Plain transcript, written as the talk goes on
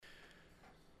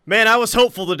Man, I was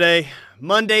hopeful today.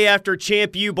 Monday after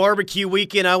Champ U barbecue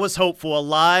weekend, I was hopeful a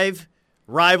live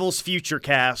Rivals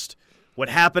Futurecast would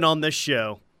happen on this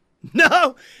show.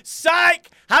 No, psych!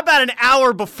 How about an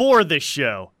hour before this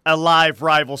show, a live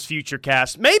Rivals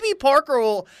Futurecast? Maybe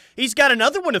Parker he's got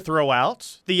another one to throw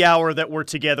out the hour that we're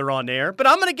together on air, but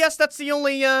I'm going to guess that's the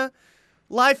only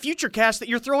live Futurecast that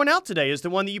you're throwing out today is the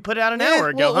one that you put out an hour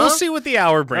ago, We'll see what the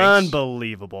hour brings.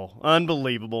 Unbelievable.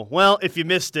 Well, if you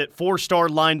missed it, 4-star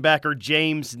linebacker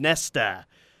James Nesta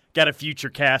got a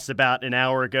Futurecast about an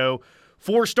hour ago.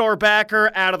 4-star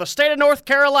backer out of the state of North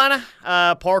Carolina.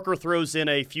 Parker throws in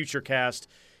a Futurecast.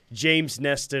 James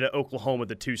Nesta to Oklahoma,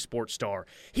 the 2-sport star.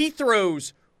 He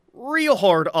throws real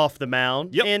hard off the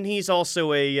mound, and he's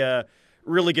also a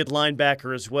really good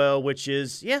linebacker as well, which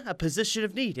is, a position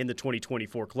of need in the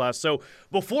 2024 class. So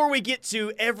before we get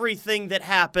to everything that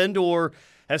happened, or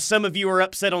as some of you are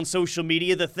upset on social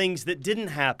media, the things that didn't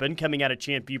happen coming out of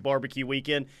Champ U barbecue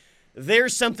weekend,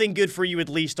 there's something good for you at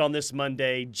least on this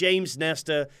Monday. James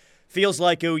Nesta feels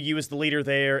like OU is the leader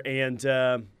there,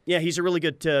 and he's a really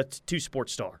good 2-sport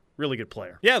star. Really good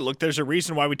player. Yeah, look, there's a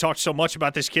reason why we talked so much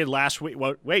about this kid last week.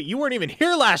 Well, wait, you weren't even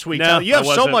here last week. No, you have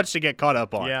so much to get caught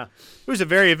up on. Yeah. It was a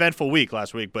very eventful week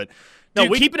last week, but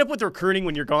Dude, keeping up with recruiting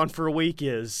when you're gone for a week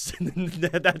that's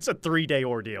a 3-day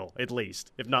ordeal, at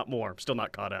least, if not more. I'm still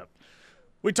not caught up.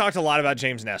 We talked a lot about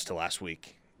James Nesta last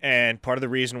week. And part of the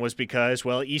reason was because,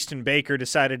 Easton Baker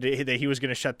decided that he was going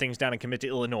to shut things down and commit to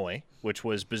Illinois, which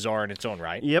was bizarre in its own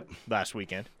right. Last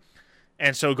weekend.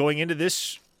 And so going into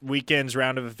this weekend's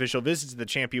round of official visits to the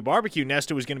Champ U barbecue,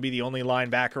 Nesta was going to be the only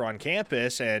linebacker on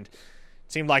campus, and it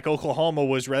seemed like Oklahoma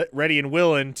was ready and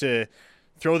willing to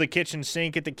throw the kitchen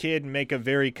sink at the kid and make a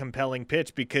very compelling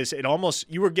pitch, because it almost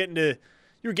you were getting to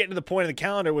the point of the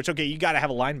calendar, which you got to have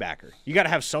a linebacker, you got to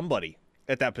have somebody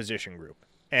at that position group,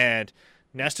 and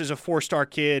Nesta's a 4-star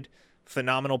kid,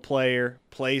 phenomenal player,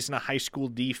 plays in a high school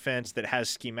defense that has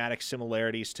schematic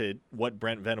similarities to what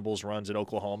Brent Venables runs at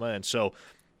Oklahoma. And so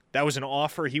that was an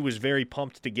offer he was very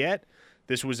pumped to get.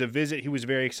 This was a visit he was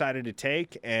very excited to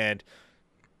take. And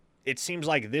it seems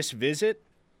like this visit,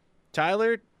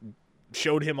 Tyler,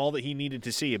 showed him all that he needed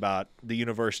to see about the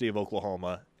University of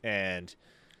Oklahoma and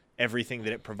everything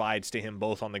that it provides to him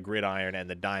both on the gridiron and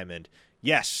the diamond.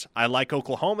 Yes, I like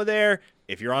Oklahoma there.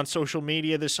 If you're on social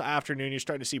media this afternoon, you're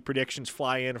starting to see predictions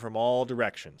fly in from all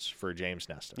directions for James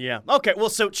Nesta. Yeah. Okay, well,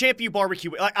 so Champ U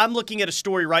barbecue, I'm looking at a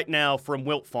story right now from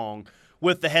Wiltfong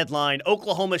with the headline,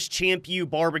 Oklahoma's Champ U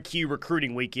barbecue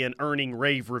recruiting weekend earning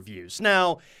rave reviews.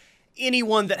 Now,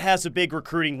 anyone that has a big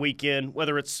recruiting weekend,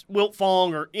 whether it's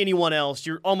Wiltfong or anyone else,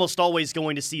 you're almost always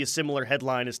going to see a similar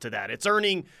headline as to that. It's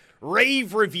earning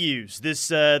rave reviews this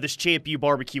Champ U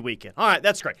barbecue weekend. All right,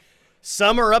 that's great.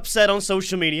 Some are upset on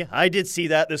social media. I did see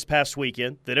that this past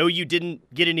weekend, that OU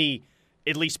didn't get any,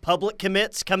 at least public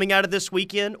commits coming out of this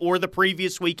weekend or the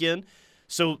previous weekend.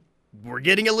 So we're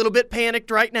getting a little bit panicked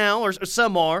right now, or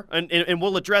some are, and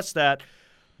we'll address that.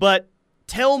 But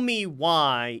tell me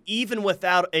why, even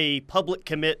without a public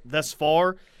commit thus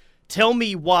far, tell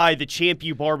me why the Champ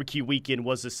U barbecue weekend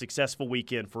was a successful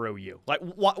weekend for OU. Like,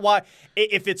 why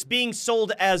if it's being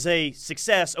sold as a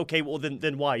success, okay, well,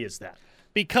 then why is that?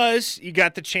 Because you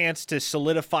got the chance to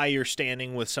solidify your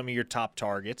standing with some of your top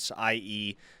targets,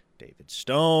 i.e. David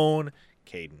Stone,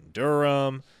 Caden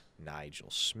Durham, Nigel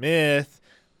Smith,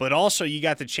 but also you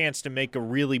got the chance to make a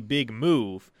really big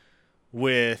move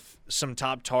with some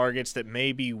top targets that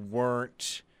maybe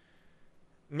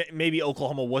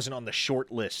Oklahoma wasn't on the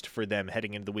short list for them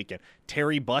heading into the weekend.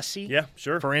 Terry Bussey, yeah,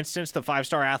 sure. For instance, the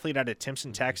 5-star athlete out of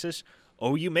Timpson, Texas.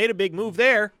 OU made a big move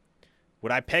there.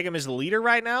 Would I peg him as the leader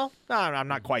right now? No, I'm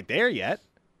not quite there yet.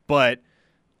 But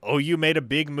OU made a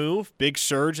big move, big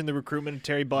surge in the recruitment of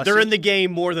Terry Bussey. They're in the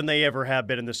game more than they ever have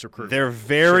been in this recruitment. They're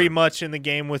very much in the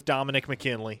game with Dominic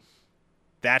McKinley.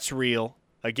 That's real.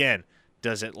 Again,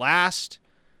 does it last?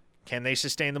 Can they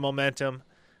sustain the momentum?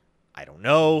 I don't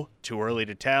know. Too early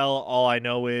to tell. All I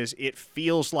know is it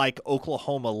feels like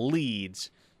Oklahoma leads,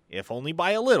 if only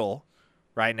by a little,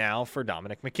 right now for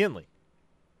Dominic McKinley.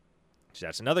 So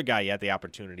that's another guy you had the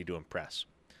opportunity to impress.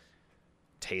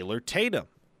 Taylor Tatum,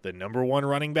 the number 1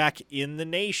 running back in the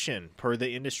nation per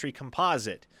the industry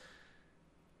composite.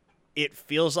 It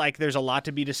feels like there's a lot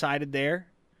to be decided there,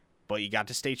 but you got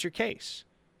to state your case.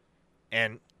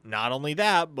 And not only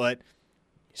that, but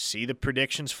see the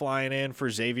predictions flying in for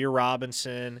Xavier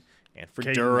Robinson and for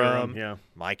Durham,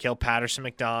 Michael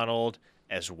Patterson-McDonald,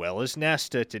 as well as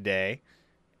Nesta today.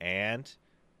 And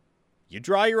you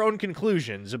draw your own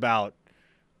conclusions about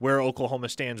where Oklahoma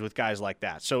stands with guys like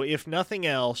that. So if nothing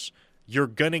else, you're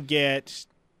going to get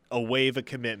a wave of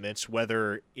commitments,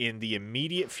 whether in the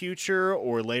immediate future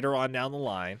or later on down the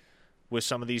line, with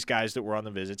some of these guys that were on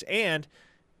the visits. And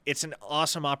it's an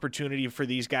awesome opportunity for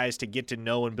these guys to get to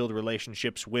know and build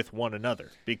relationships with one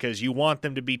another, because you want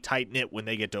them to be tight-knit when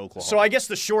they get to Oklahoma. So I guess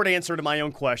the short answer to my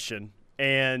own question,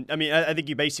 and I mean, I think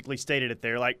you basically stated it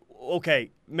there, like,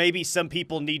 okay, maybe some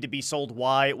people need to be sold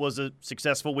why it was a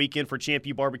successful weekend for Champ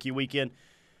U Barbecue Weekend.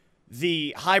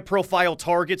 The high-profile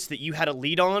targets that you had a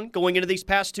lead on going into these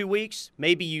past 2 weeks,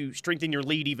 maybe you strengthen your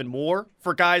lead even more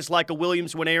for guys like a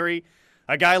Williams Winery,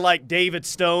 a guy like David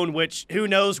Stone, which who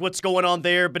knows what's going on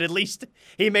there, but at least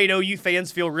he made OU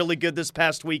fans feel really good this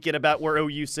past weekend about where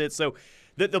OU sits. So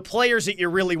the players that you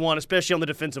really want, especially on the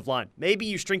defensive line, maybe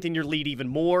you strengthen your lead even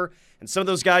more. And some of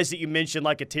those guys that you mentioned,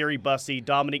 like a Terry Bussey,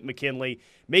 Dominic McKinley,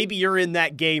 maybe you're in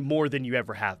that game more than you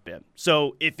ever have been.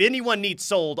 So if anyone needs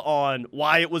sold on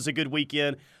why it was a good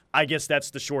weekend, I guess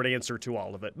that's the short answer to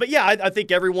all of it. But yeah, I think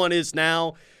everyone is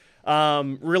now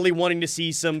really wanting to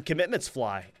see some commitments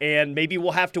fly. And maybe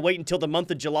we'll have to wait until the month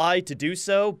of July to do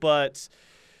so, but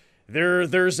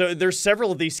there's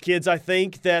several of these kids, I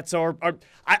think, that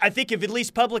I think have at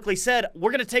least publicly said,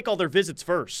 we're going to take all their visits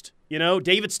first. You know,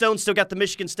 David Stone still got the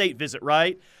Michigan State visit,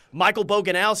 right? Michael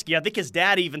Boganowski, I think his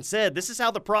dad even said, this is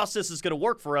how the process is going to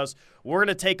work for us. We're going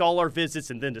to take all our visits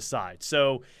and then decide.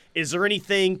 So is there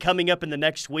anything coming up in the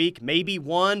next week? Maybe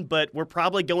one, but we're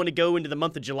probably going to go into the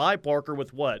month of July, Parker,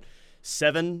 with what,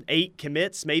 7, 8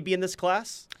 commits maybe in this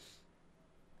class?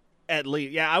 At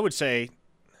least, yeah, I would say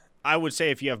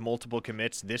if you have multiple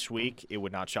commits this week, it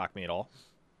would not shock me at all.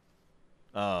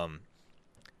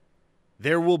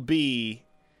 There will be,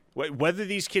 whether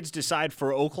these kids decide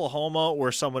for Oklahoma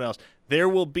or someone else, there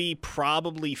will be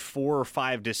probably 4 or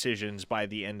 5 decisions by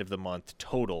the end of the month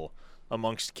total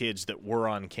amongst kids that were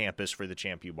on campus for the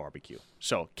Champ U Barbecue.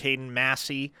 So Caden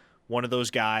Massey, one of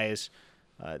those guys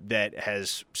that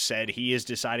has said he is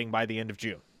deciding by the end of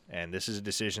June, and this is a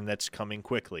decision that's coming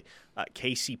quickly.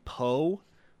 Casey Poe,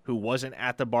 who wasn't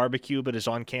at the barbecue but is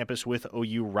on campus with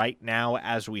OU right now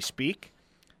as we speak.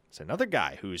 It's another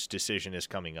guy whose decision is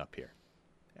coming up here,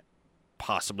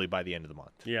 possibly by the end of the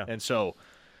month. Yeah. And so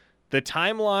the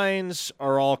timelines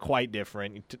are all quite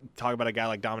different. You talk about a guy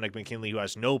like Dominic McKinley who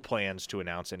has no plans to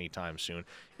announce anytime soon.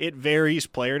 It varies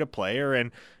player to player,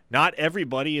 and not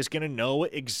everybody is going to know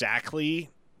exactly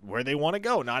where they want to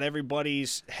go. Not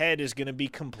everybody's head is going to be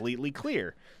completely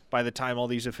clear by the time all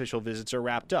these official visits are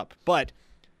wrapped up. But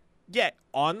yeah,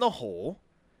 on the whole,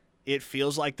 it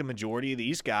feels like the majority of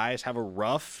these guys have a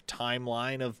rough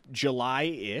timeline of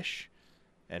July-ish.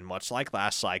 And much like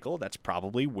last cycle, that's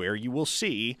probably where you will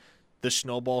see the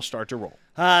snowball start to roll.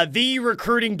 The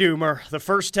recruiting doomer, the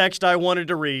first text I wanted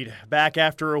to read back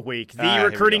after a week. The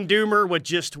recruiting doomer with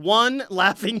just one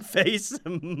laughing face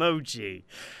emoji.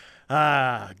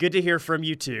 Good to hear from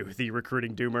you too, the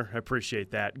recruiting doomer. I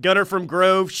appreciate that. Gunner from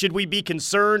Grove, should we be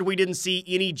concerned we didn't see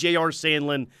any J.R.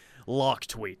 Sandlin lock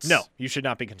tweets? No, you should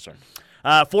not be concerned.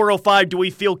 405, do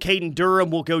we feel Caden Durham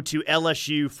will go to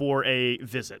LSU for a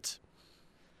visit?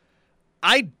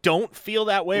 I don't feel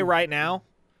that way right now.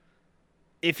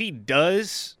 If he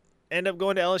does end up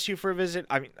going to LSU for a visit,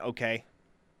 I mean, okay.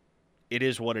 It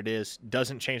is what it is.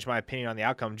 Doesn't change my opinion on the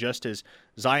outcome, just as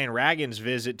Zion Ragan's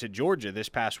visit to Georgia this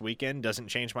past weekend doesn't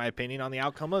change my opinion on the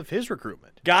outcome of his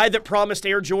recruitment. Guy that promised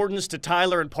Air Jordans to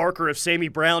Tyler and Parker if Sammy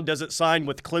Brown doesn't sign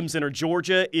with Clemson or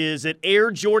Georgia is at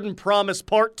Air Jordan Promise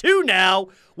Part 2 now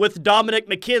with Dominic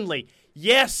McKinley.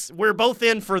 Yes, we're both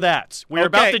in for that. We're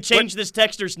about to change this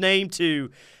texter's name to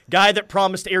guy that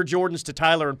promised Air Jordans to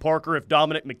Tyler and Parker if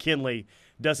Dominic McKinley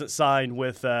doesn't sign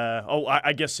with,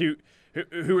 I guess who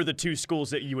are the 2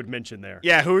 schools that you would mention there?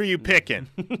 Yeah, who are you picking?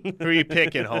 Who are you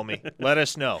picking, homie? Let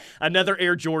us know. Another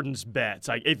Air Jordans bets,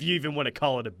 if you even want to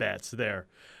call it a bets there.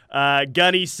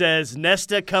 Gunny says,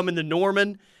 Nesta coming to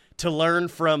Norman to learn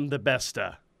from the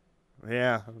Besta.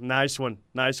 Yeah, nice one.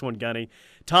 Nice one, Gunny.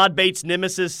 Todd Bates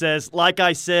Nemesis says, like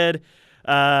I said,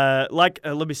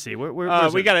 let me see.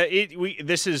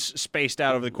 This is spaced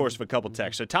out over the course of a couple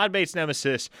texts. So Todd Bates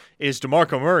Nemesis is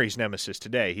DeMarco Murray's nemesis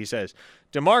today. He says,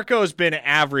 DeMarco's been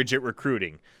average at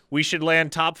recruiting. We should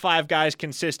land top 5 guys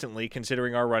consistently,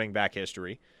 considering our running back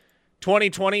history.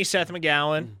 2020, Seth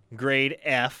McGowan, grade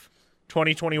F.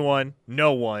 2021,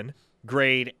 no one,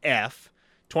 grade F.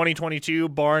 2022,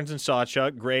 Barnes and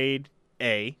Sawchuk, grade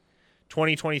A.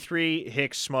 2023,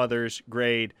 Hicks Smothers,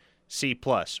 grade C+.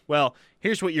 Well,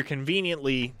 here's what you're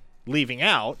conveniently leaving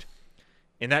out.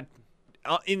 In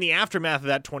the aftermath of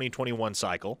that 2021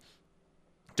 cycle,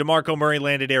 DeMarco Murray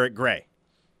landed Eric Gray,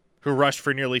 who rushed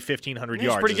for nearly 1,500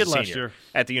 yards pretty good as a last senior year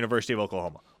at the University of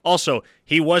Oklahoma. Also,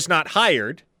 he was not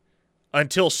hired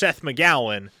until Seth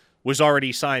McGowan was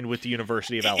already signed with the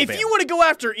University of Alabama. If you want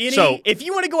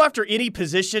to go after any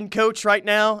position coach right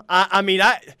now,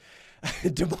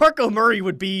 DeMarco Murray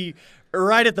would be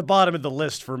right at the bottom of the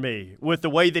list for me with the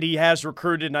way that he has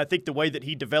recruited, and I think the way that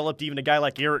he developed even a guy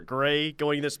like Eric Gray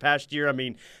going this past year. I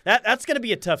mean, that's going to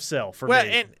be a tough sell for me.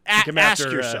 And ask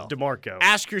yourself, DeMarco.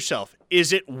 Ask yourself,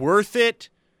 is it worth it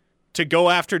to go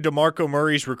after DeMarco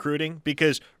Murray's recruiting?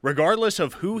 Because regardless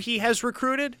of who he has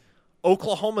recruited,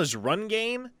 Oklahoma's run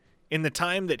game in the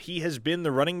time that he has been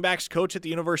the running backs coach at the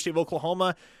University of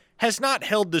Oklahoma has not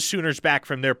held the Sooners back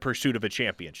from their pursuit of a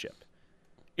championship.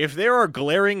 If there are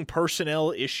glaring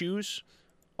personnel issues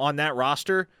on that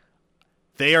roster,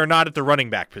 they are not at the running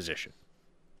back position.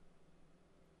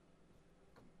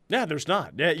 Yeah, there's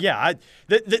not. Yeah,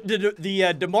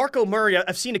 the DeMarco Murray,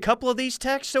 I've seen a couple of these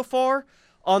texts so far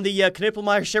on the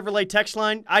Knippelmeyer Chevrolet text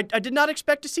line. I did not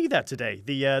expect to see that today,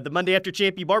 the Monday After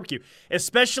Champion Barbecue,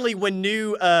 especially when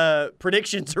new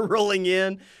predictions are rolling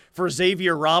in for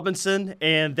Xavier Robinson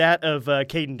and that of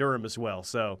Caden Durham as well.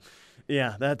 So,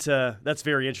 yeah, that's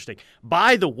very interesting.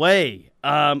 By the way,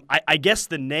 I guess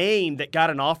the name that got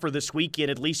an offer this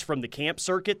weekend, at least from the camp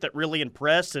circuit, that really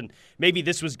impressed, and maybe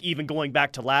this was even going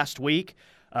back to last week,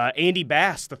 Andy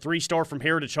Bass, the 3-star from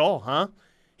Heritage Hall, huh?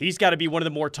 He's got to be one of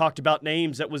the more talked about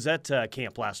names that was at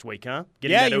camp last week, huh?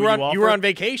 You were on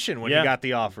vacation when you got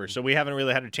the offer, so we haven't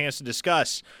really had a chance to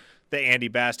discuss the Andy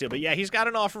Bass deal. But, yeah, he's got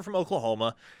an offer from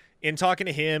Oklahoma. In talking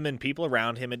to him and people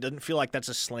around him, it doesn't feel like that's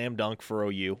a slam dunk for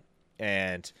OU.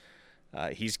 And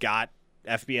he's got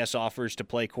FBS offers to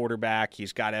play quarterback.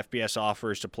 He's got FBS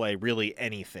offers to play really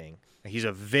anything. He's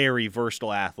a very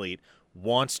versatile athlete,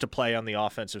 wants to play on the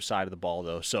offensive side of the ball,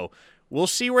 though. So we'll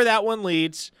see where that one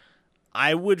leads.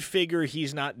 I would figure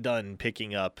he's not done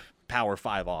picking up Power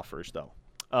 5 offers, though.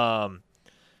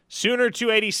 Sooner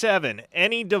 287,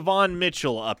 any Devon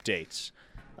Mitchell updates?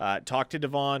 Talk to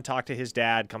Devon, talk to his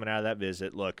dad coming out of that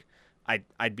visit. Look,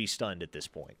 I'd be stunned at this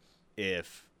point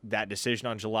if that decision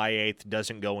on July 8th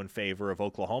doesn't go in favor of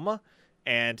Oklahoma.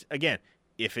 And, again,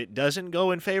 if it doesn't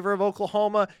go in favor of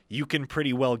Oklahoma, you can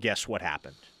pretty well guess what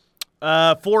happened.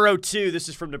 402, this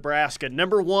is from Nebraska.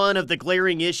 Number one of the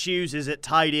glaring issues is at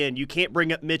tight end. You can't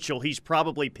bring up Mitchell. He's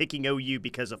probably picking OU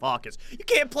because of Hawkins. You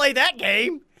can't play that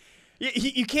game.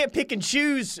 You can't pick and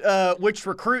choose which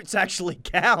recruits actually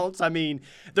counts. I mean,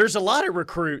 there's a lot of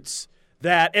recruits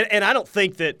that, and I don't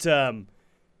think that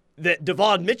that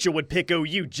Devon Mitchell would pick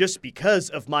OU just because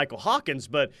of Michael Hawkins,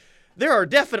 but there are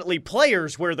definitely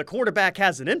players where the quarterback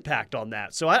has an impact on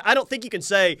that. So I don't think you can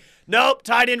say, nope,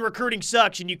 tight end recruiting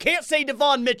sucks, and you can't say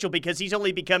Devon Mitchell because he's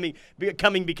only becoming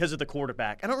because of the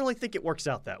quarterback. I don't really think it works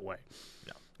out that way.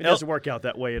 No, it doesn't work out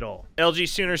that way at all. LG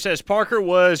Sooner says, Parker,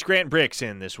 was Grant Bricks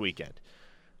in this weekend?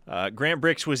 Grant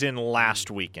Bricks was in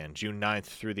last weekend, June 9th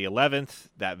through the 11th.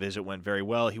 That visit went very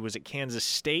well. He was at Kansas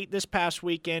State this past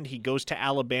weekend. He goes to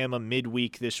Alabama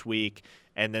midweek this week,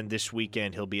 and then this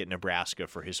weekend he'll be at Nebraska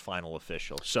for his final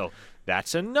official. So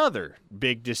that's another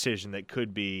big decision that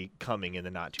could be coming in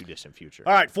the not-too-distant future.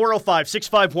 All right,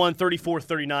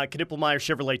 405-651-3439, Knippelmeyer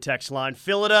Chevrolet text line.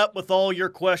 Fill it up with all your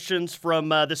questions from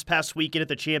this past weekend at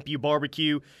the Champion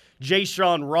Barbecue.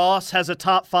 Jay-Sean Ross has a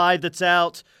top 5 that's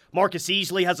out. Marcus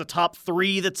Easley has a top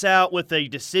 3 that's out with a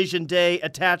decision day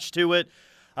attached to it.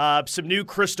 Some new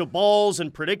crystal balls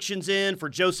and predictions in for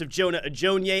Joseph Jonah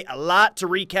Ajonye. A lot to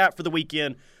recap for the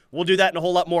weekend. We'll do that and a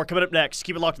whole lot more coming up next.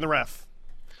 Keep it locked in the ref.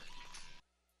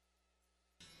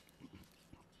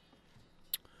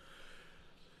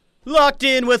 Locked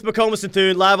in with McCOMAS and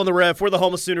Thune, live on the ref. We're the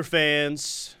home of Sooner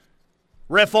fans.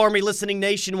 Ref Army listening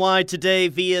nationwide today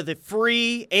via the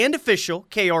free and official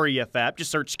KREF app. Just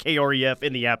search KREF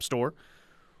in the App Store.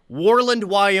 Worland,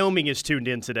 Wyoming is tuned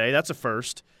in today. That's a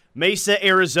first. Mesa,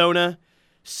 Arizona.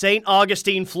 St.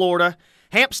 Augustine, Florida.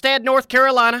 Hampstead, North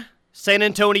Carolina. San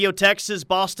Antonio, Texas.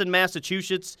 Boston,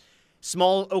 Massachusetts.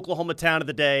 Small Oklahoma town of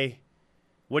the day.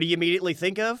 What do you immediately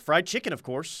think of? Fried chicken, of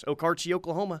course. Okarche,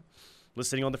 Oklahoma.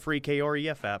 Listening on the free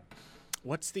KREF app.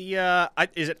 What's the,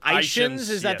 is it Ishins?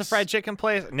 Is that the fried chicken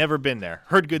place? Never been there.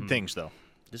 Heard good things, though.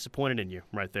 Disappointed in you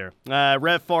right there.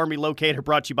 Ref Army Locator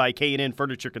brought to you by K&N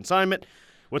Furniture Consignment.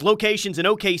 With locations in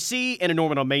OKC and in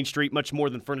Norman on Main Street, much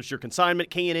more than furniture consignment,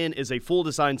 K&N is a full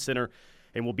design center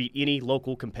and will beat any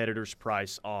local competitor's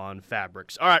price on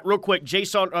fabrics. All right, real quick,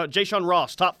 Jay-Sean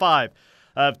Ross, top 5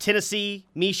 of Tennessee,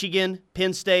 Michigan,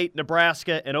 Penn State,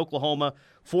 Nebraska, and Oklahoma.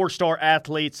 4-star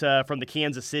athletes from the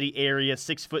Kansas City area,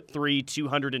 6'3",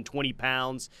 220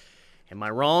 pounds. Am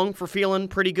I wrong for feeling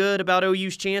pretty good about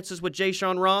OU's chances with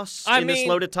Jay-Sean Ross this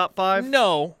loaded top 5?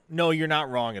 No, you're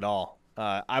not wrong at all.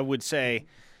 I would say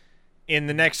in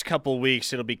the next couple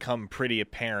weeks, it'll become pretty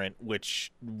apparent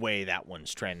which way that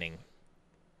one's trending.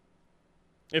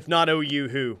 If not OU,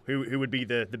 who would be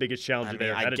the biggest challenger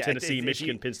there out of Tennessee,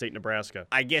 Michigan, Penn State, Nebraska?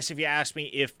 I guess if you ask me,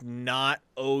 if not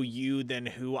OU, then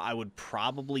who, I would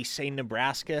probably say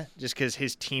Nebraska, just because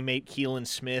his teammate Keelan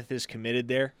Smith is committed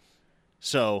there.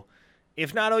 So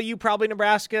if not OU, probably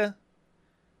Nebraska.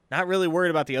 Not really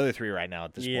worried about the other three right now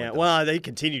at this point. Yeah, well, they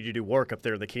continue to do work up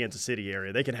there in the Kansas City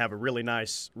area. They can have a really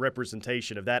nice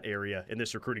representation of that area in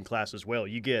this recruiting class as well.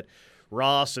 You get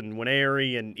Ross and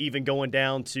Winery and even going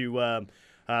down to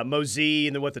Mosee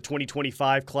and then the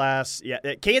 2025 class.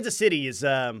 Yeah, Kansas City is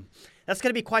that's going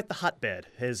to be quite the hotbed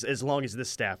as long as this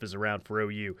staff is around for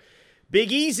OU.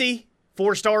 Big Easy,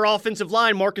 4-star offensive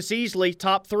line, Marcus Easley,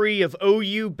 top 3 of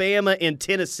OU, Bama, and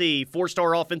Tennessee,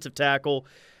 4-star offensive tackle.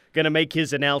 Going to make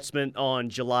his announcement on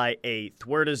July 8th.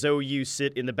 Where does OU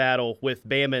sit in the battle with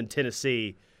Bama and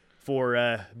Tennessee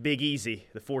for Big Easy,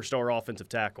 the 4-star offensive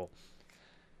tackle?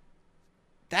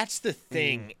 That's the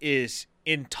thing is,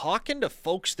 in talking to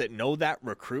folks that know that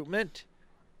recruitment,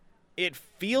 it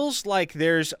feels like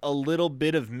there's a little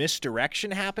bit of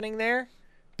misdirection happening there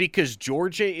because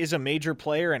Georgia is a major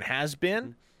player and has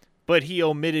been, but he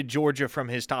omitted Georgia from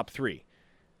his top 3.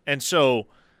 And so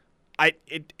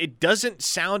it doesn't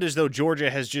sound as though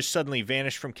Georgia has just suddenly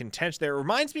vanished from contention there. It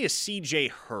reminds me of C.J.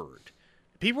 Hurd.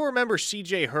 People remember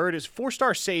C.J. Hurd as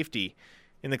 4-star safety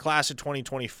in the class of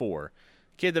 2024,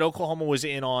 kid that Oklahoma was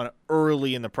in on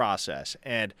early in the process.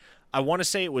 And I want to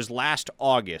say it was last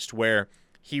August where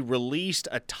he released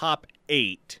a top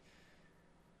 8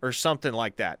 or something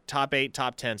like that. Top 8,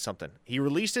 top 10, something. He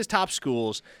released his top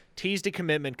schools, teased a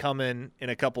commitment coming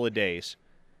in a couple of days,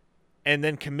 and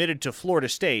then committed to Florida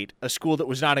State, a school that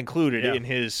was not included in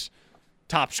his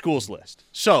top schools list.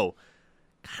 So,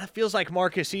 kind of feels like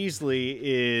Marcus Easley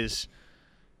is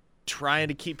trying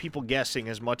to keep people guessing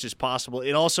as much as possible.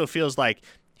 It also feels like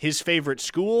his favorite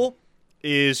school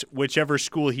is whichever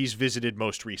school he's visited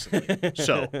most recently.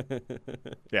 So,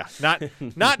 yeah,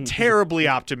 not terribly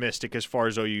optimistic as far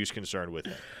as OU is concerned with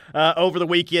him. Over the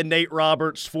weekend, Nate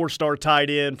Roberts, 4-star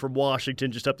tight end from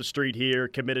Washington, just up the street here,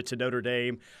 committed to Notre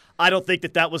Dame. I don't think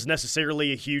that was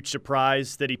necessarily a huge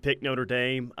surprise that he picked Notre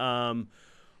Dame.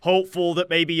 Hopeful that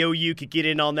maybe OU could get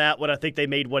in on that one. I think they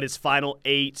made his final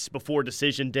 8 before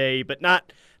decision day, but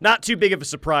not too big of a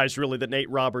surprise really that Nate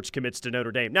Roberts commits to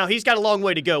Notre Dame. Now he's got a long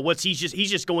way to go. He's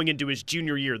just going into his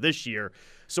junior year this year,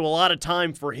 so a lot of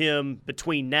time for him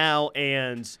between now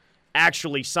and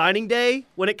actually signing day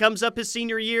when it comes up his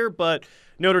senior year. But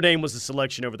Notre Dame was the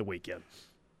selection over the weekend.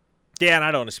 Yeah, and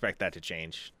I don't expect that to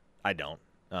change. I don't.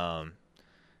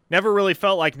 Never really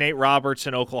felt like Nate Roberts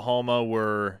and Oklahoma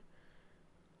were.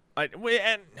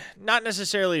 And not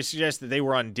necessarily to suggest that they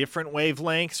were on different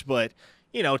wavelengths, but,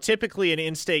 typically an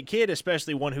in-state kid,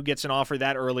 especially one who gets an offer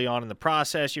that early on in the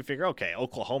process, you figure, okay,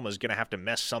 Oklahoma's going to have to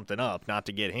mess something up not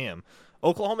to get him.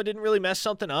 Oklahoma didn't really mess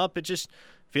something up. It just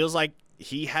feels like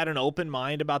he had an open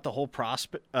mind about the whole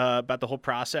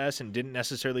process and didn't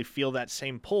necessarily feel that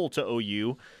same pull to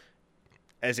OU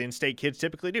as in-state kids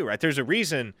typically do, right? There's a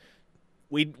reason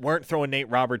we weren't throwing Nate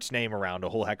Roberts' name around a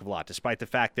whole heck of a lot, despite the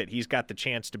fact that he's got the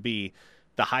chance to be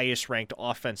the highest-ranked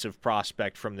offensive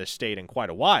prospect from this state in quite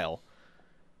a while.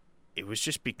 It was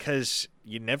just because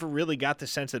you never really got the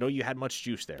sense that OU had much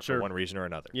juice there for one reason or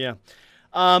another. Yeah.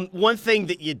 One thing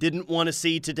that you didn't want to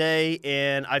see today,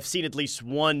 and I've seen at least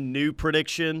one new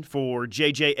prediction for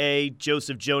JJA,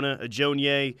 Joseph Jonah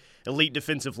Ajonye, elite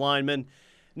defensive lineman.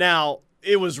 Now,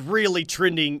 it was really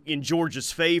trending in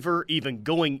Georgia's favor even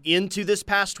going into this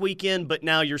past weekend, but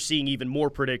now you're seeing even more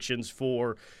predictions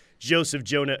for Joseph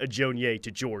Jonah Ajonye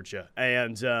to Georgia.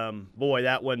 And, boy,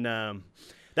 that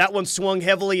one swung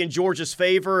heavily in Georgia's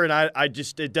favor, and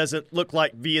it doesn't look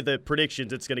like via the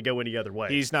predictions it's going to go any other way.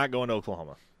 He's not going to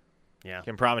Oklahoma. Yeah.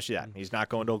 Can promise you that. He's not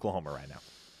going to Oklahoma right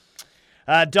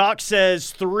now. Doc says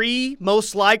 3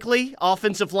 most likely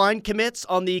offensive line commits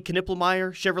on the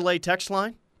Knippelmeyer Chevrolet text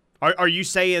line. Are you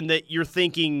saying that you're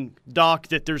thinking, Doc,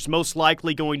 that there's most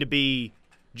likely going to be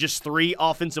just 3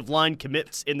 offensive line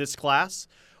commits in this class?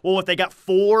 Well, if they got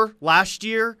 4 last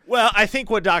year? Well, I think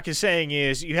what Doc is saying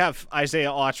is you have Isaiah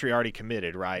Autry already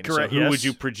committed, right? Correct, so who would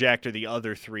you project are the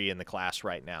other 3 in the class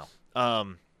right now?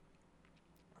 I'm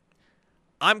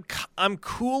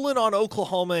cooling on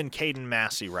Oklahoma and Caden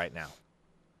Massey right now.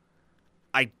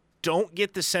 I don't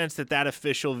get the sense that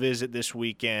official visit this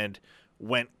weekend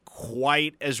went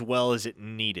quite as well as it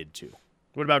needed to.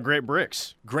 What about Grant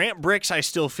Bricks? Grant Bricks I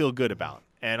still feel good about,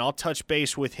 and I'll touch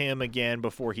base with him again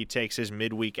before he takes his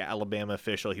midweek Alabama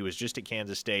official. He was just at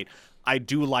Kansas State. I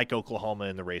do like Oklahoma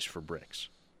in the race for Bricks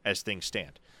as things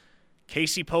stand.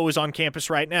 Casey Poe is on campus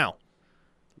right now.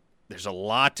 There's a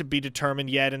lot to be determined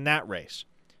yet in that race.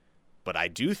 But I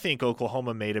do think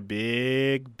Oklahoma made a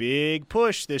big, big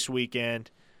push this weekend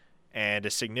and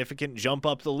a significant jump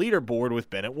up the leaderboard with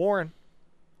Bennett Warren,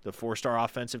 the 4-star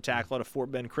offensive tackle out of Fort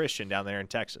Bend Christian down there in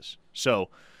Texas. So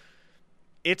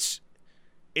it's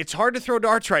hard to throw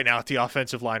darts right now at the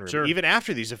offensive line room, sure. Even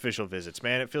after these official visits,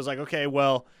 man. It feels like, okay,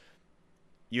 well,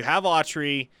 you have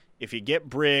Autry. If you get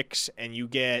Bricks and you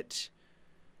get,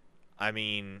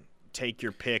 take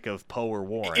your pick of Poe or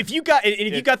Warren. If you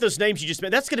got those names you just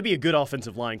mentioned, that's going to be a good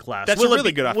offensive line class. That's a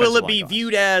really good offensive line class. Will it be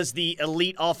viewed as the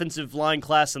elite offensive line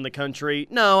class in the country?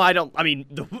 No, I don't.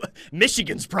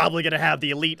 Michigan's probably going to have the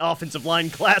elite offensive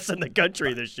line class in the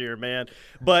country this year, man.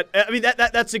 But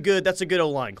that's a good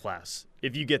O-line class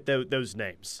if you get those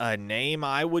names. A name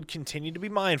I would continue to be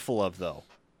mindful of, though,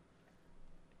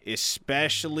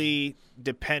 especially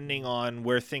depending on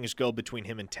where things go between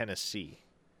him and Tennessee,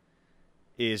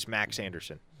 is Max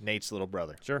Anderson, Nate's little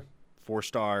brother. Sure.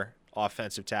 4-star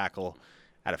offensive tackle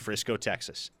out of Frisco,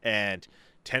 Texas. And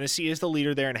Tennessee is the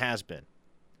leader there and has been.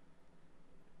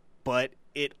 But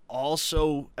it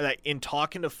also, in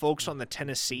talking to folks on the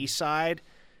Tennessee side,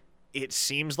 it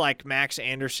seems like Max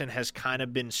Anderson has kind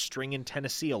of been stringing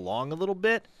Tennessee along a little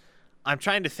bit. I'm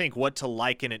trying to think what to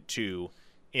liken it to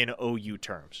in OU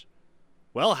terms.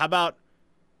 Well, how about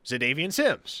Za'Davian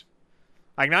Sims?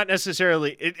 Like, not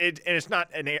necessarily, and it's not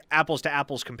an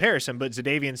apples-to-apples comparison, but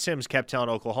Za'Davian Sims kept telling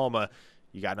Oklahoma,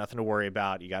 you got nothing to worry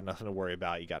about, you got nothing to worry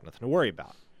about, you got nothing to worry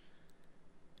about.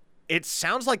 It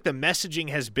sounds like the messaging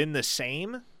has been the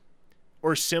same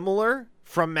or similar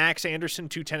from Max Anderson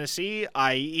to Tennessee,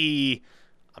 i.e.,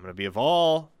 I'm going to be a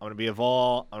Vol, I'm going to be a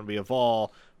Vol, I'm going to be a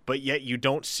Vol, but yet you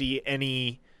don't see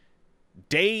any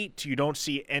date, you don't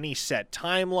see any set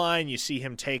timeline, you see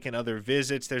him taking other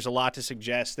visits. There's a lot to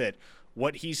suggest that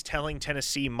what he's telling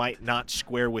Tennessee might not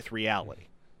square with reality.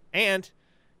 And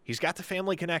he's got the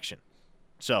family connection.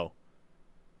 So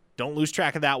don't lose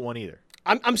track of that one either.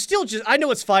 I'm still just, I know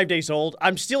it's 5 days old.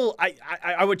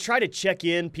 I would try to check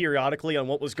in periodically on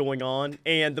what was going on.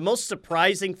 And the most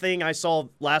surprising thing I saw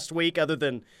last week, other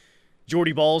than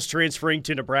Jordy Balls transferring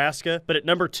to Nebraska, but at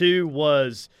number 2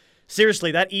 was,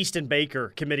 seriously, that Easton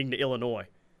Baker committing to Illinois.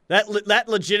 That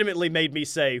legitimately made me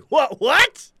say,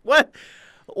 what?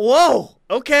 Whoa,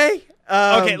 okay.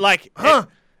 All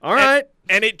right.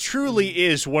 And it truly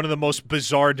is one of the most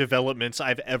bizarre developments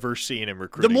I've ever seen in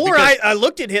recruiting. The more I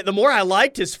looked at him, the more I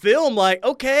liked his film. Like,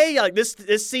 okay, like this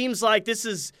seems like this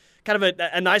is kind of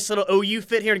a nice little OU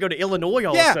fit here and go to Illinois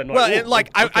all of a sudden.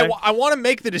 I want to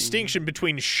make the distinction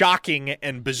between shocking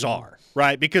and bizarre,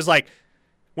 right? Because, like,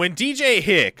 when DJ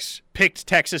Hicks picked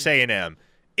Texas A&M,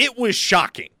 it was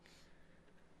shocking.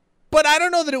 But I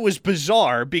don't know that it was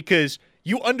bizarre because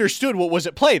you understood what was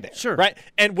at play there. Sure. Right?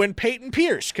 And when Peyton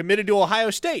Pierce committed to Ohio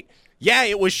State, yeah,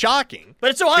 it was shocking. But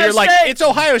it's Ohio State. Like, it's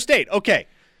Ohio State. Okay.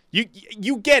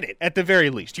 You get it at the very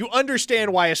least. You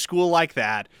understand why a school like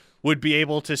that would be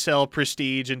able to sell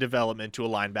prestige and development to a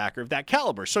linebacker of that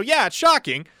caliber. So, yeah, it's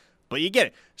shocking, but you get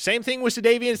it. Same thing with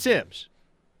Za'Davian Sims.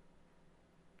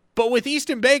 But with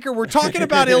Easton Baker, we're talking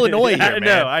about Illinois here,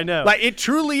 man. I know. Like, it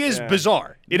truly is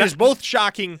bizarre. It is both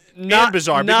shocking and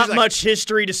bizarre. Not much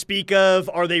history to speak of.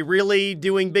 Are they really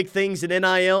doing big things in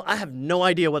NIL? I have no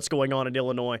idea what's going on in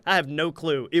Illinois. I have no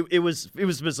clue. It was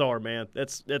bizarre, man.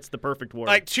 That's the perfect word.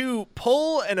 Like, to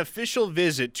pull an official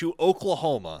visit to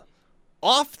Oklahoma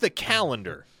off the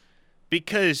calendar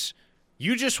because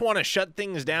you just want to shut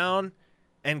things down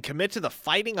and commit to the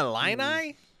Fighting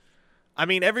Illini? I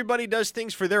mean, everybody does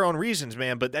things for their own reasons,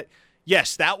 man, but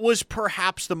that was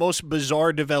perhaps the most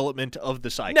bizarre development of the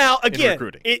cycle. Now, again, in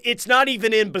recruiting. It's not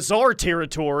even in bizarre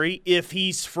territory if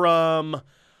he's from,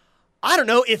 I don't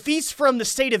know, if he's from the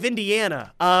state of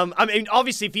Indiana.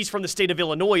 Obviously, if he's from the state of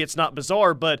Illinois, it's not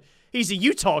bizarre, but he's a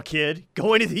Utah kid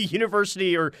going to the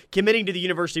university or committing to the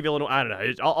University of Illinois. I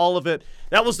don't know. All of it.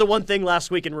 That was the one thing last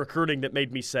week in recruiting that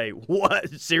made me say, what?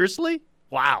 Seriously?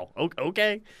 Wow.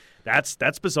 Okay. That's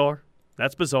bizarre.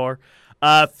 That's bizarre.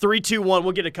 3-2-1.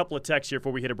 We'll get a couple of texts here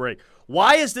before we hit a break.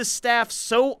 Why is this staff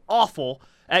so awful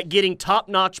at getting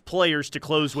top-notch players to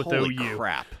close with Holy OU?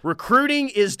 Crap. Recruiting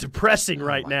is depressing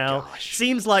right now. Gosh.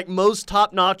 Seems like most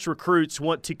top-notch recruits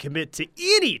want to commit to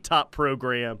any top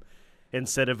program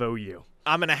instead of OU.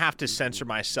 I'm going to have to censor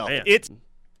myself. Man. It's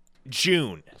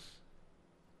June.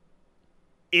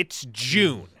 It's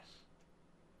June.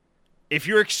 If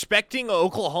you're expecting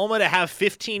Oklahoma to have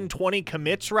 15, 20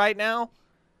 commits right now,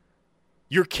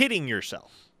 you're kidding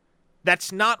yourself.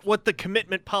 That's not what the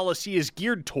commitment policy is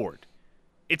geared toward.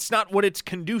 It's not what it's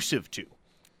conducive to.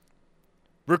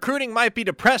 Recruiting might be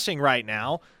depressing right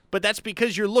now, but that's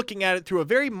because you're looking at it through a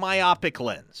very myopic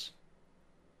lens.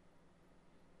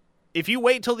 If you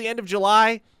wait till the end of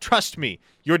July, trust me,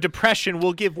 your depression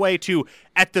will give way to,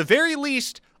 at the very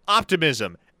least,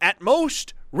 optimism. At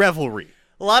most, revelry.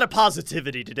 A lot of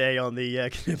positivity today on the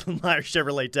Knippelmeyer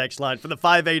Chevrolet text line. For the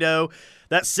 580,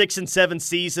 that 6-7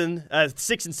 season,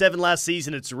 6-7 last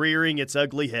season, it's rearing its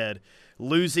ugly head.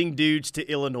 Losing dudes to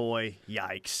Illinois.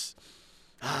 Yikes.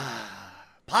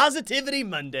 Positivity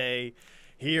Monday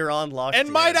here on Locked In.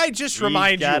 And might I just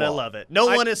remind you all. Gotta love it. No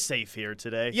one is safe here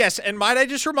today. Yes, and might I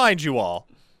just remind you all,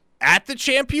 at the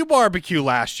Champ U Barbecue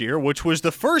last year, which was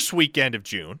the first weekend of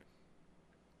June,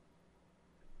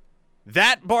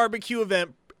 that barbecue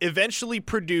event eventually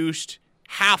produced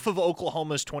half of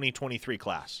Oklahoma's 2023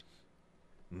 class.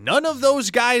 None of those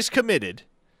guys committed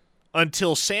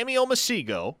until Sammy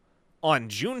Omasigo on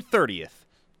June 30th,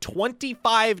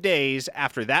 25 days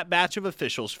after that batch of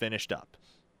officials finished up.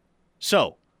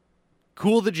 So,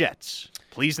 cool the Jets.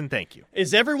 Please and thank you.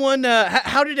 Is everyone,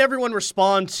 how did everyone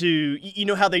respond to, you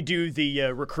know how they do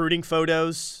the recruiting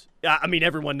photos? I mean,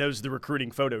 everyone knows the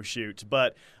recruiting photo shoot,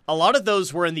 but a lot of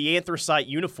those were in the anthracite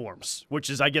uniforms, which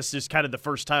is, I guess, is kind of the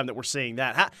first time that we're seeing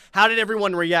that. How did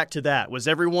everyone react to that? Was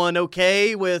everyone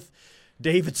okay with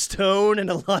David Stone and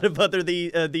a lot of other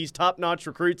these top-notch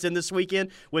recruits in this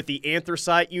weekend with the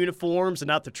anthracite uniforms and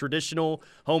not the traditional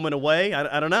home and away?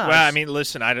 I don't know. Well, I mean,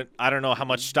 listen, I don't know how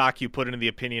much stock you put into the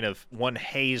opinion of one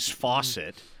Hayes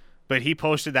Fawcett, but he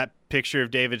posted that picture of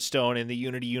David Stone in the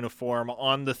Unity uniform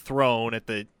on the throne at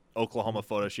the Oklahoma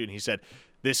photo shoot, and he said,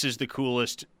 "This is the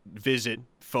coolest visit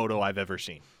photo I've ever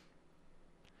seen."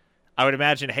 I would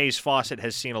imagine Hayes Fawcett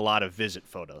has seen a lot of visit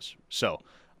photos. So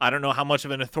I don't know how much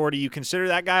of an authority you consider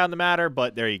that guy on the matter,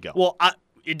 but there you go. Well,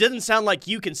 it doesn't sound like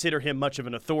you consider him much of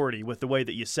an authority with the way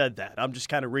that you said that. I'm just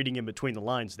kind of reading in between the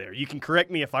lines there. You can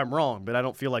correct me if I'm wrong, but I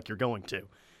don't feel like you're going to.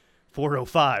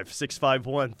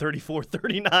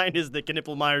 405-651-3439 is the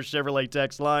Knippelmeyer Chevrolet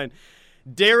text line.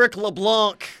 Derek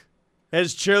LeBlanc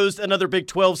has chose another Big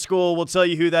 12 school. We'll tell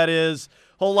you who that is.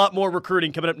 Whole lot more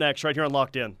recruiting coming up next right here on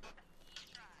Locked In.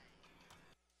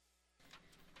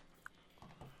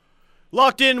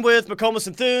 Locked In with McCOMAS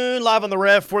and Thune, live on the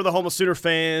ref for the Homo Sooner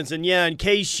fans. And yeah, in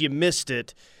case you missed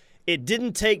it, it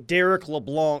didn't take Derek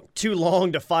LeBlanc too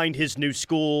long to find his new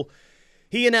school.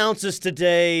 He announces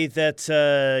today that,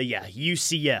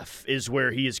 UCF is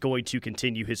where he is going to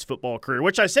continue his football career,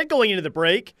 which I said going into the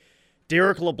break,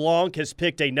 Derek LeBlanc has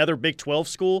picked another Big 12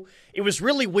 school. It was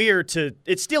really weird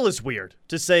it still is weird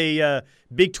to say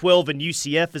Big 12 and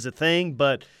UCF is a thing,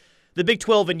 but the Big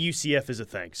 12 and UCF is a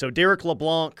thing. So Derek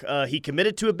LeBlanc, he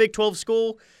committed to a Big 12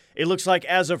 school. It looks like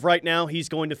as of right now, he's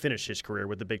going to finish his career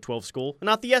with the Big 12 school,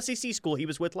 not the SEC school he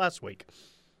was with last week.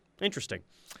 Interesting.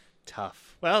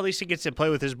 Tough. Well, at least he gets to play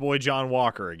with his boy John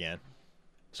Walker again.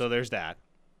 So there's that.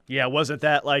 Yeah, wasn't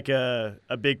that like a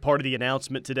big part of the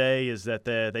announcement today is that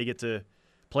they get to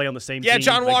play on the same team? Yeah,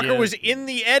 John Walker again? was in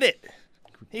the edit.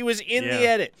 He was in the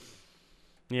edit.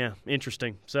 Yeah,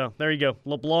 interesting. So there you go.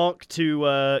 LeBlanc to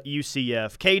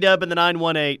UCF. K-Dub in the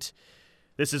 918.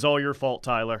 This is all your fault,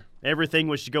 Tyler. Everything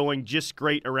was going just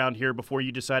great around here before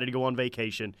you decided to go on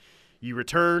vacation. You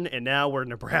return, and now we're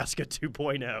Nebraska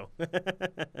 2.0.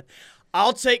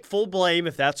 I'll take full blame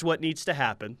if that's what needs to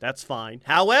happen. That's fine.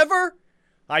 However,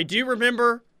 I do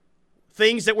remember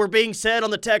things that were being said on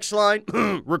the text line,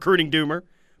 recruiting doomer,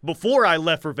 before I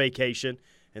left for vacation,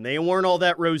 and they weren't all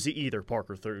that rosy either,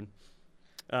 Parker Thune.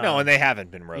 No, and they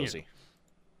haven't been rosy. Yeah.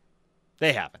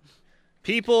 They haven't.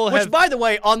 Which, by the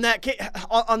way, on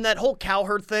that whole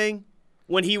Cowherd thing,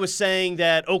 when he was saying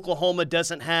that Oklahoma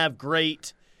doesn't have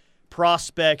great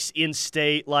prospects in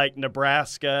state like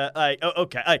Nebraska,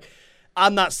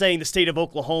 I'm not saying the state of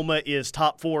Oklahoma is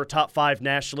top 4 or top 5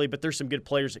 nationally, but there's some good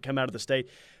players that come out of the state.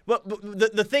 But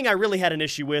the thing I really had an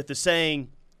issue with is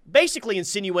basically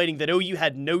insinuating that OU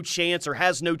had no chance or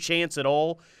has no chance at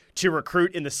all to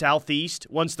recruit in the Southeast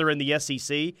once they're in the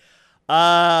SEC.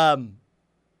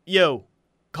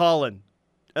 Colin,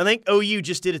 I think OU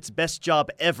just did its best job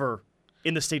ever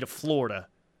in the state of Florida,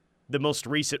 the most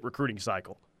recent recruiting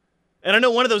cycle. And I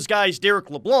know one of those guys, Derek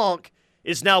LeBlanc,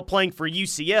 is now playing for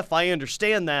UCF. I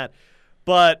understand that.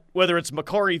 But whether it's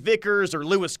Makari Vickers or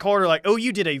Lewis Carter,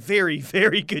 OU did a very,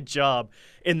 very good job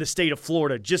in the state of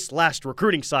Florida just last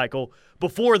recruiting cycle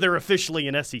before they're officially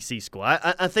an SEC school.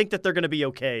 I think that they're going to be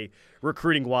okay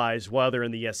recruiting-wise while they're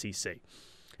in the SEC.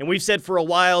 And we've said for a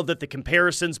while that the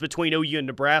comparisons between OU and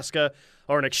Nebraska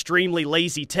are an extremely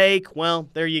lazy take. Well,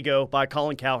 there you go, by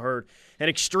Colin Cowherd. An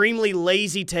extremely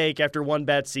lazy take after one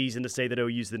bad season to say that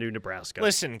OU's the new Nebraska.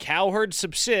 Listen, Cowherd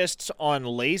subsists on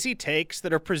lazy takes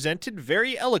that are presented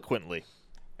very eloquently.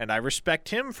 And I respect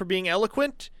him for being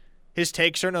eloquent. His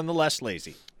takes are nonetheless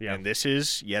lazy. Yeah. And this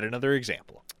is yet another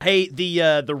example. Hey,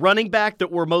 the running back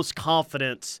that we're most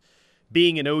confident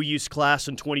being in OU's class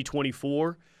in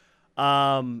 2024,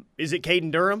 is it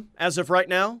Caden Durham as of right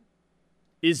now?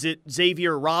 Is it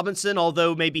Xavier Robinson,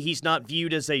 although maybe he's not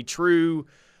viewed as a true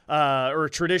or a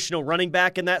traditional running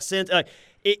back in that sense?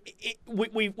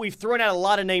 We've thrown out a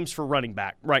lot of names for running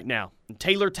back right now.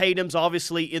 Taylor Tatum's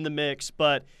obviously in the mix,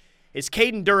 but is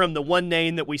Caden Durham the one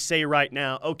name that we say right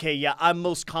now, okay, yeah, I'm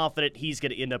most confident he's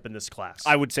going to end up in this class?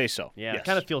 I would say so. Yeah, yes. It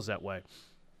kind of feels that way.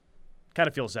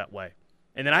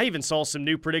 And then I even saw some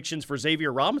new predictions for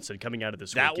Xavier Robinson coming out of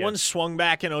this weekend. That one swung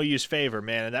back in OU's favor,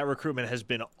 man, and that recruitment has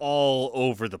been all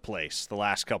over the place the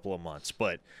last couple of months.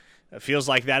 But it feels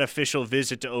like that official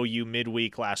visit to OU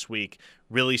midweek last week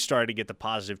really started to get the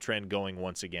positive trend going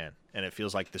once again. And it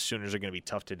feels like the Sooners are going to be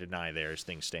tough to deny there as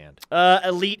things stand.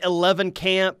 Elite 11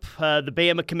 camp, the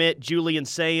Bama commit, Julian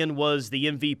Sayin was the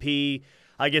MVP.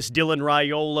 I guess Dylan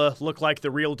Raiola looked like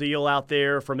the real deal out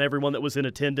there from everyone that was in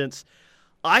attendance.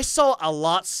 I saw a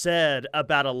lot said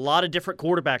about a lot of different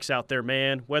quarterbacks out there,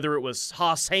 man, whether it was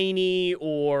Haas Haney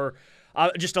or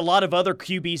just a lot of other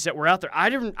QBs that were out there. I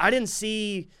didn't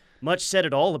see much said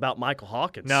at all about Michael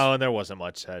Hawkins. No, there wasn't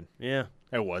much said. Yeah.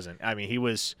 There wasn't. I mean, he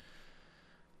was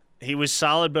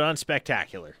solid but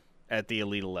unspectacular at the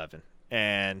Elite 11.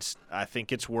 And I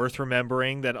think it's worth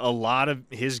remembering that a lot of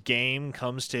his game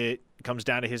comes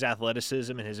down to his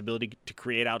athleticism and his ability to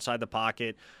create outside the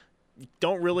pocket.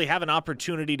 Don't really have an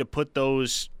opportunity to put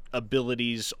those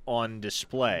abilities on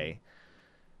display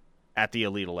at the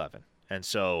Elite 11. And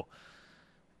so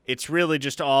it's really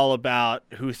just all about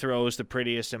who throws the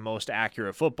prettiest and most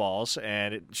accurate footballs,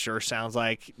 and it sure sounds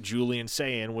like Julian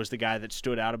Sayin was the guy that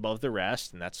stood out above the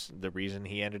rest, and that's the reason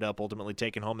he ended up ultimately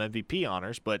taking home MVP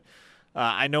honors. But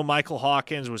I know Michael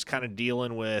Hawkins was kind of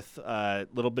dealing with a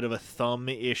little bit of a thumb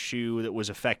issue that was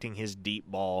affecting his deep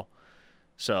ball.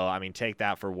 So, I mean, take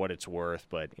that for what it's worth.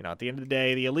 But, at the end of the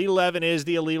day, the Elite 11 is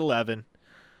the Elite 11.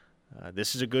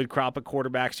 This is a good crop of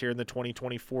quarterbacks here in the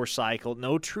 2024 cycle.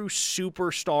 No true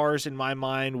superstars in my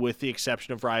mind with the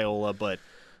exception of Raiola, but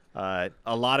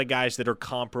a lot of guys that are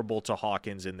comparable to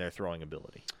Hawkins in their throwing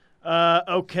ability.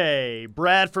 Okay,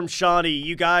 Brad from Shawnee,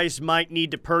 you guys might need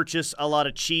to purchase a lot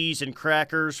of cheese and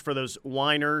crackers for those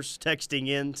whiners texting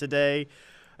in today.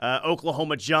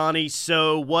 Oklahoma Johnny,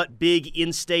 so what big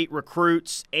in-state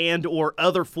recruits and or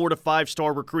other 4 to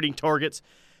 5-star recruiting targets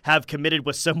have committed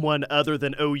with someone other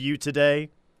than OU today?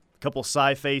 A couple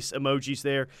sci-face emojis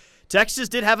there. Texas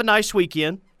did have a nice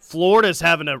weekend. Florida's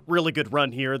having a really good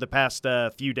run here the past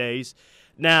few days.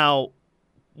 Now,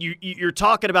 you're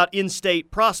talking about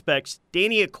in-state prospects.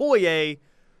 Danny Okoye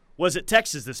was at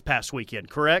Texas this past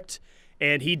weekend, correct?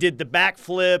 And he did the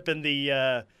backflip and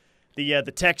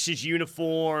the Texas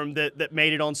uniform that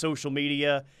made it on social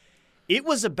media. It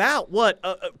was about,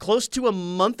 close to a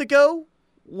month ago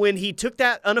when he took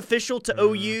that unofficial to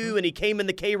OU and he came in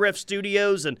the KREF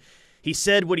studios and he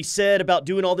said what he said about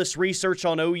doing all this research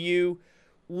on OU.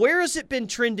 Where has it been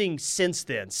trending since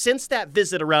then, since that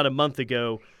visit around a month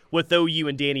ago with OU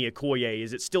and Danny Okoye?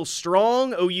 Is it still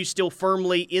strong? OU still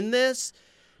firmly in this?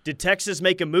 Did Texas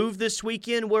make a move this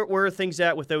weekend? Where are things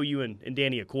at with OU and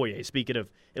Danny Okoye, speaking of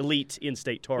elite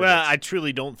in-state targets? Well, I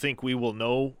truly don't think we will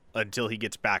know until he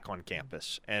gets back on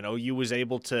campus. And OU was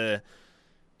able to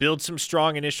build some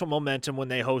strong initial momentum when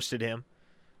they hosted him.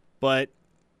 But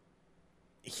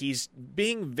he's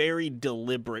being very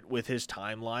deliberate with his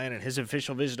timeline, and his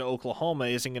official visit to Oklahoma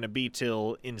isn't going to be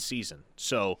till in season.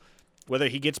 So whether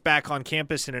he gets back on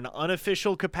campus in an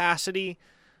unofficial capacity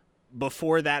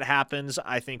before that happens,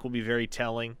 I think will be very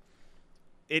telling.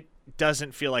 It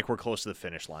doesn't feel like we're close to the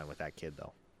finish line with that kid,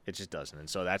 though. It just doesn't. And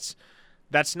so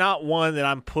that's not one that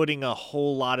I'm putting a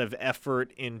whole lot of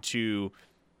effort into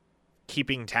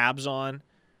keeping tabs on,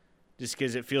 just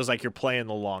because it feels like you're playing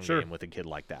the long game with a kid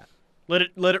like that.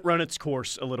 Let it run its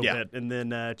course a little bit, and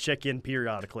then check in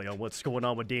periodically on what's going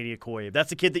on with Danny Okoye.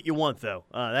 That's a kid that you want, though.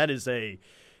 That is a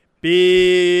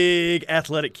big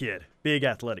athletic kid. Big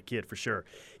athletic kid for sure.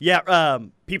 Yeah,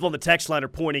 people on the text line are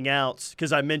pointing out,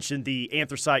 because I mentioned the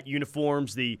anthracite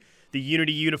uniforms, the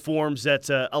Unity uniforms that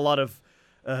a lot of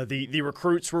the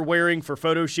recruits were wearing for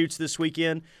photo shoots this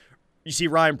weekend. You see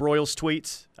Ryan Broyles'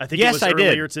 tweets? I think it was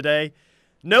earlier today.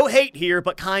 No hate here,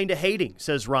 but kind of hating,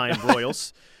 says Ryan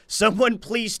Broyles. Someone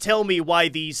please tell me why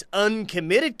these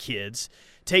uncommitted kids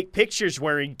take pictures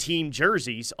wearing team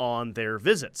jerseys on their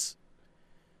visits.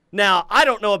 Now, I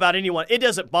don't know about anyone. It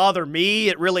doesn't bother me.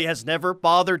 It really has never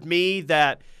bothered me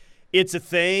that it's a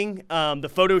thing. The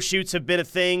photo shoots have been a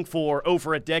thing for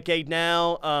over a decade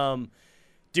now.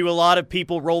 Do a lot of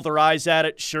people roll their eyes at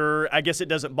it? Sure. I guess it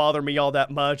doesn't bother me all that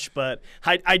much, but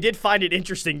I did find it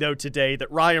interesting, though, today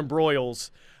that Ryan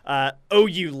Broyles,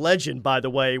 OU legend, by the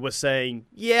way, was saying,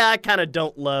 yeah, I kind of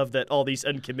don't love that all these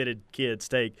uncommitted kids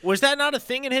take. Was that not a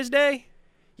thing in his day?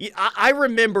 Yeah, I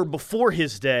remember before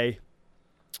his day,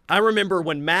 I remember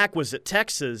when Mac was at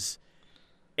Texas,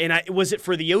 and was it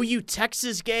for the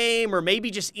OU-Texas game or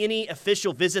maybe just any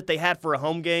official visit they had for a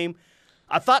home game?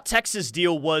 I thought Texas'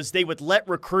 deal was they would let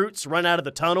recruits run out of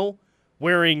the tunnel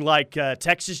wearing, like,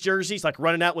 Texas jerseys, like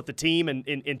running out with the team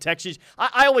in Texas.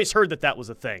 I always heard that was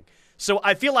a thing. So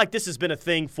I feel like this has been a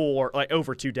thing for, like,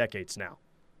 over 2 decades now.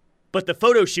 But the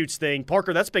photo shoots thing,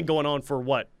 Parker, that's been going on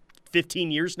for,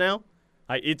 15 years now?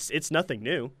 It's nothing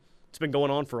new. It's been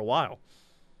going on for a while.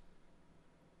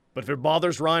 But if it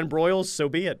bothers Ryan Broyles, so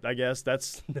be it, I guess.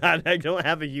 I don't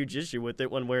have a huge issue with it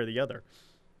one way or the other.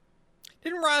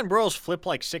 Didn't Ryan Broyles flip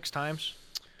like 6 times?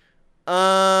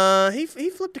 He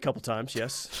flipped a couple times,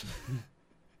 yes.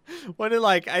 When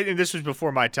it this was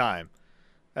before my time,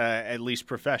 at least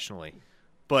professionally.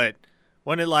 But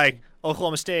when it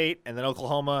Oklahoma State and then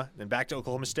Oklahoma, then back to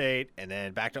Oklahoma State and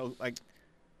then back to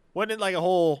wasn't it a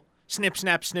whole snip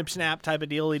snap type of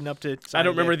deal leading up to? I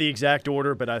don't remember the exact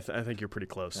order, but I think you're pretty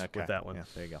close with that one. Yeah,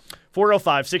 there you go.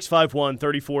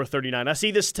 405-651-3439. I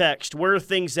see this text. Where are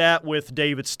things at with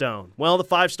David Stone? Well, the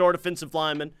 5-star defensive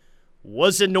lineman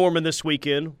was in Norman this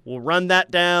weekend. We'll run that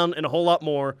down and a whole lot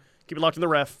more. Keep it locked in the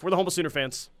ref. We're the Humble Sooner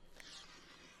fans.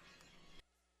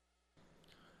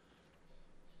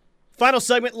 Final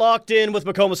segment locked in with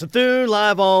McCOMAS and THUNE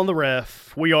live on the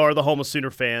ref. We are the Humble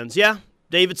Sooner fans. Yeah,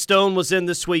 David Stone was in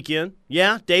this weekend.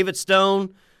 Yeah, David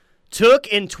Stone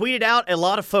took and tweeted out a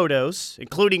lot of photos,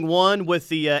 including one with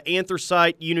the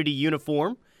Anthracite Unity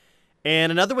uniform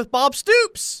and another with Bob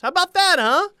Stoops. How about that,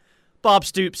 huh? Bob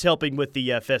Stoops helping with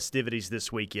the festivities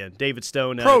this weekend. David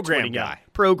Stone, program guy.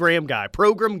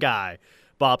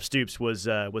 Bob Stoops was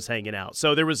hanging out.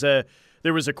 So there was a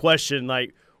question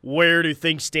like, where do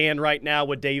things stand right now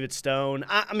with David Stone?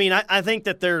 I mean, I think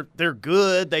that they're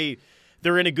good.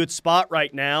 They're in a good spot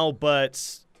right now,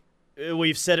 but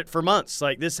we've said it for months.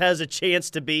 Like, this has a chance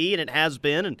to be, and it has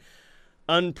been, an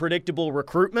unpredictable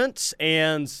recruitment.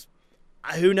 And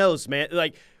who knows, man?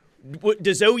 Like,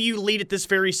 does OU lead at this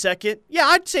very second? Yeah,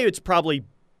 I'd say it's probably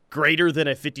greater than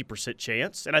a 50%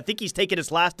 chance. And I think he's taking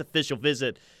his last official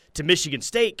visit to Michigan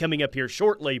State coming up here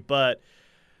shortly. But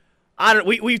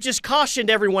we've just cautioned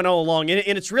everyone all along,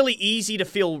 and it's really easy to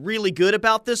feel really good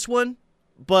about this one.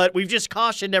 But we've just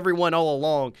cautioned everyone all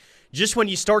along. Just when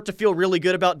you start to feel really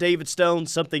good about David Stone,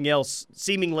 something else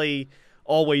seemingly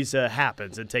always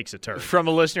happens and takes a turn. From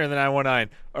a listener in the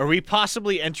 919, are we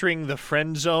possibly entering the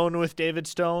friend zone with David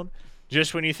Stone?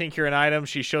 Just when you think you're an item,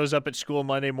 she shows up at school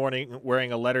Monday morning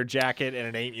wearing a letter jacket and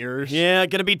it ain't yours? Yeah,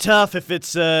 going to be tough if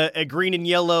it's a green and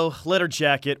yellow letter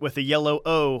jacket with a yellow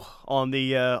O on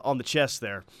the chest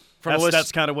there.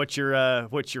 That's kind of what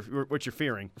you're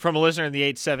fearing. From a listener in the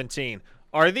 817,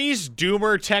 are these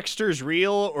doomer texters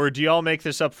real, or do y'all make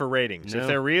this up for ratings? No. If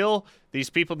they're real, these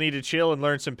people need to chill and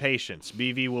learn some patience.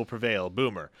 BV will prevail.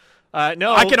 Boomer.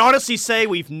 No, I can honestly say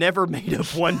we've never made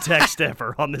up one text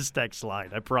ever on this text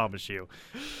line. I promise you.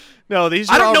 No, these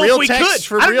are all real texts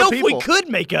for real people. I don't know if we could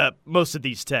make up most of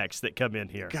these texts that come in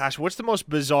here. Gosh, what's the most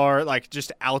bizarre,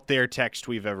 just out there text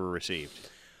we've ever received?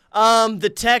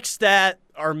 The texts that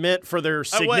are meant for their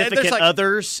significant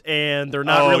others, and they're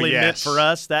not really meant for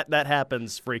us. That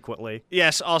happens frequently.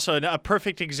 Yes. Also, a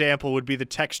perfect example would be the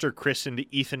texter christened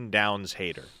Ethan Downs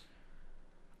hater.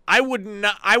 I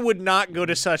would not go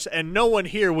to such, and no one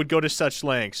here would go to such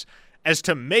lengths as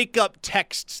to make up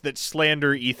texts that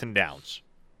slander Ethan Downs.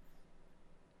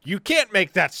 You can't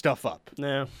make that stuff up.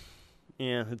 No.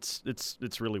 Yeah,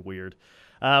 it's really weird.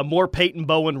 More Peyton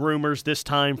Bowen rumors, this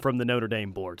time from the Notre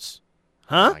Dame boards.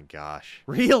 Huh? Oh my gosh.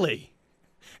 Really?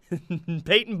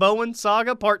 Peyton Bowen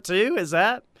saga part 2? Is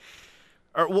that?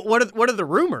 Or what are the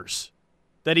rumors?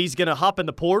 That he's going to hop in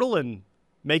the portal and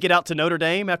make it out to Notre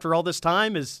Dame after all this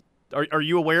time? Are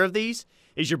you aware of these?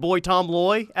 Is your boy Tom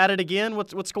Loy at it again?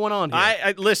 What's going on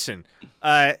here? Listen.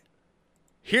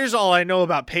 Here's all I know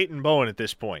about Peyton Bowen at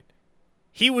this point.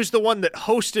 He was the one that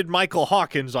hosted Michael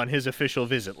Hawkins on his official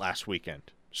visit last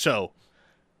weekend. So,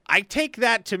 I take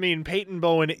that to mean Peyton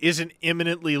Bowen isn't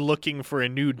imminently looking for a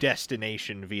new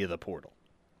destination via the portal.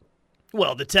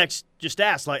 Well, the text just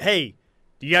asked, hey,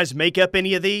 do you guys make up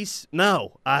any of these?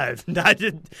 No, I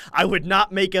would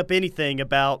not make up anything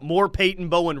about more Peyton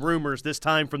Bowen rumors, this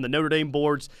time from the Notre Dame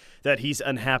boards, that he's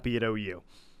unhappy at OU.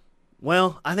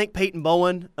 Well, I think Peyton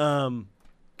Bowen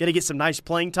going to get some nice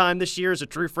playing time this year as a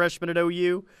true freshman at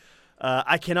OU.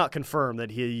 I cannot confirm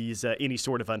that he's any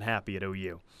sort of unhappy at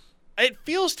OU. It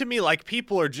feels to me like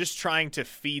people are just trying to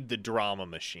feed the drama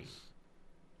machine.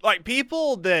 Like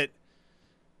people that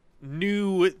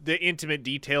knew the intimate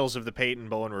details of the Peyton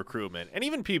Bowen recruitment, and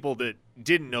even people that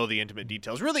didn't know the intimate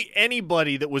details, really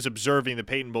anybody that was observing the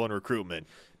Peyton Bowen recruitment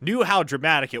knew how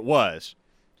dramatic it was.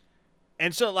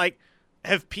 And so, like,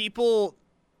 have people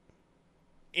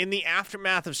in the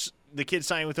aftermath of the kid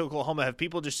signing with Oklahoma, have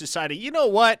people just decided, you know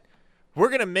what? We're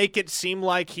going to make it seem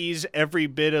like he's every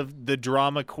bit of the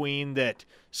drama queen that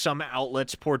some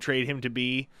outlets portrayed him to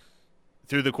be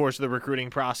through the course of the recruiting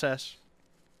process?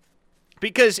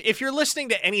 Because if you're listening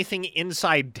to anything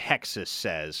Inside Texas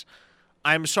says,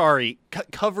 I'm sorry,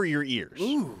 cover your ears.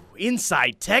 Ooh,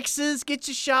 Inside Texas gets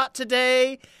a shot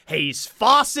today. Hayes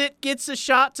Fawcett gets a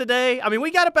shot today. I mean,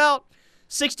 we got about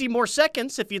 60 more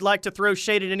seconds if you'd like to throw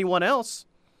shade at anyone else.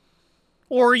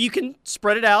 Or you can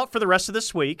spread it out for the rest of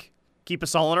this week. Keep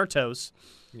us all on our toes.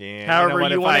 Yeah, however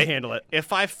you want to handle it.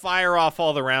 If I fire off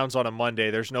all the rounds on a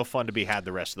Monday, there's no fun to be had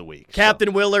the rest of the week.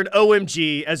 Captain Willard,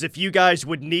 OMG, as if you guys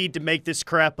would need to make this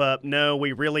crap up. No,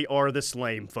 we really are this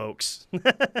lame, folks.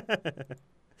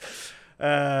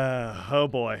 Oh,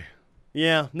 boy.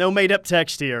 Yeah, no made-up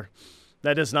text here.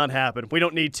 That does not happen. We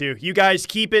don't need to. You guys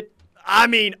keep it,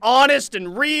 honest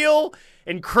and real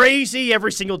and crazy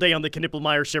every single day on the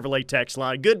Knippelmeyer Chevrolet text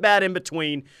line. Good, bad, in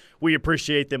between. We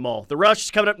appreciate them all. The Rush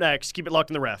is coming up next. Keep it locked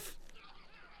in the ref.